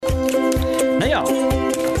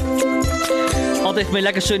altyd vir my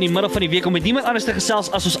lekker so in die middel van die week om met niemand anders te gesels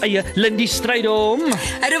as ons eie Lindy Strydom.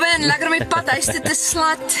 Hey Ruben, lekker om die pad huis toe te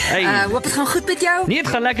slat. Hey. Hoop het gaan goed met jou? Nee,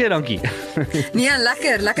 dit gaan lekker, dankie. Nee,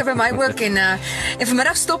 lekker by my ook en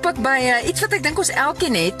vanmiddag stop ek by iets wat ek dink ons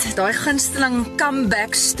elkeen het, daai gunsteling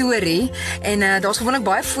comeback story en daar's gewoonlik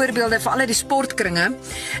baie voorbeelde vir al die sportkringe.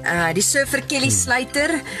 Die surfer Kelly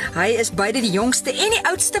Slater, hy is beide die jongste en die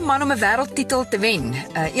oudste man om 'n wêreldtitel te wen.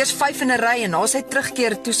 Eers 5 in 'n ry en na sy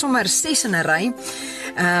terugkeer toe sommer 6 in 'n ry.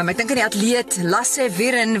 Ek dink aan die atleet Lasse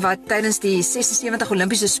Viren wat tydens die 76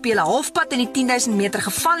 Olimpiese spele halfpad in die 10.000 meter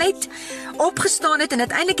geval het, opgestaan het en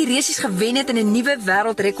uiteindelik die resies gewen het in 'n nuwe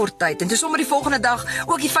wêreldrekordtyd en toe sommer die volgende dag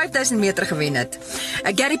ook die 5.000 meter gewen het.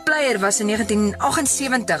 Gary Player was in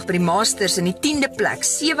 1978 by die Masters in die 10de plek,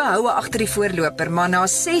 7 houe agter die voorloper, maar na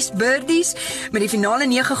 6 birdies met die finale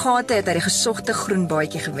 9 gate het hy die gesogte groen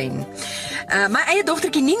baadjie gewen. My eie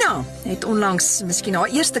dogtertjie Nina het onlangs miskien haar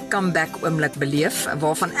eerste comeback oomblik beleef,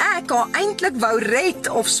 waarvan ek haar eintlik wou red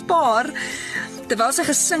of spaar. Terwyl sy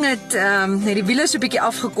gesing het, het die wiele so 'n bietjie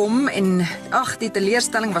afgekom en die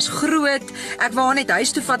teleurstelling was groot. Ek wou haar net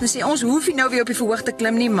huis toe vat en sê ons hoef nie nou weer op die verhoog te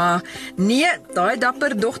klim nie, maar nee, daai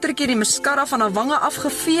dapper dogtertjie het die mascara van haar wange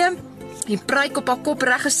afgevee, die pruik op haar kop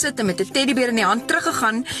reg gesit en met 'n teddybeer in die hand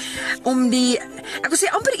teruggegaan om die, ek wil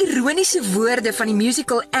sê amper ironiese woorde van die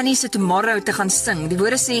musical Annie's Tomorrow te gaan sing. Die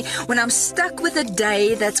woorde sê, when I'm stuck with a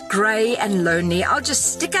day that's grey and lonely, I'll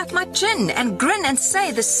just stick out my chin and grin and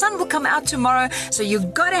say the sun will come out tomorrow, so you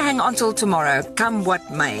gotta hang on till tomorrow, come what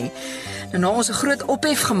may. Nou ons 'n groot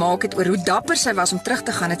ophef gemaak het oor hoe dapper sy was om terug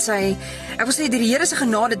te gaan, het sy, ek wil sê deur die Here se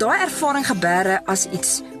genade, daai ervaring gebeure as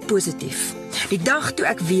iets positief. Die dag toe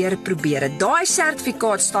ek weer probeer het, daai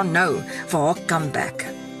sertifikaat staan nou vir haar comeback.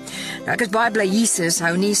 Nou ek is baie bly Jesus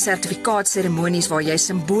hou nie sertifikaatseremonies waar jy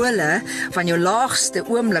simbole van jou laagste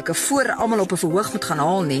oomblikke voor almal op 'n verhoog moet gaan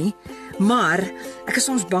haal nie, maar ek is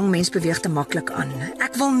soms bang mens beweeg te maklik aan.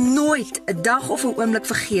 Ek wil nooit 'n dag of 'n oomblik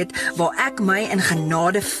vergeet waar ek my in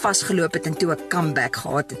genade vasgeloop het en toe 'n comeback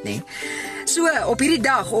gehad het nie. So op hierdie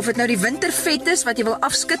dag, of dit nou die wintervet is wat jy wil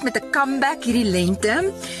afskud met 'n comeback hierdie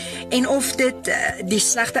lente, en of dit die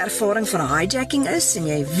slegte ervaring van hijacking is en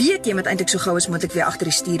jy weet jy moet eintlik so gou as moontlik weer agter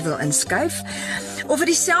die stuur wil inskuif, of dit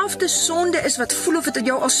dieselfde sonde is wat voel of dit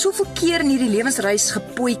jou al soveel keer in hierdie lewensreis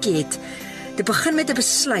gepootjie het, te begin met 'n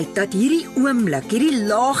besluit dat hierdie oomblik, hierdie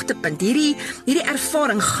laagtepunt, hierdie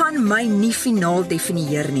ervaring gaan my nie finaal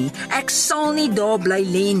definieer nie. Ek sal nie daar bly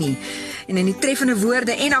lê nie. En in die treffende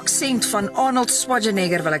woorde en aksent van Arnold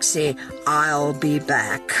Schwarzenegger wil ek sê, I'll be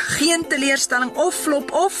back. Geen teleurstelling of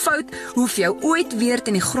flop of fout hoef jou ooit weer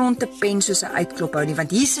teen die grond te pen soos 'n uitklop hou nie,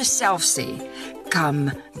 want Jesus self sê,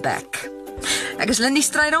 come back. Ek is Lindy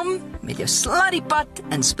Strydom met jou sladdiepad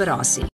inspirasie.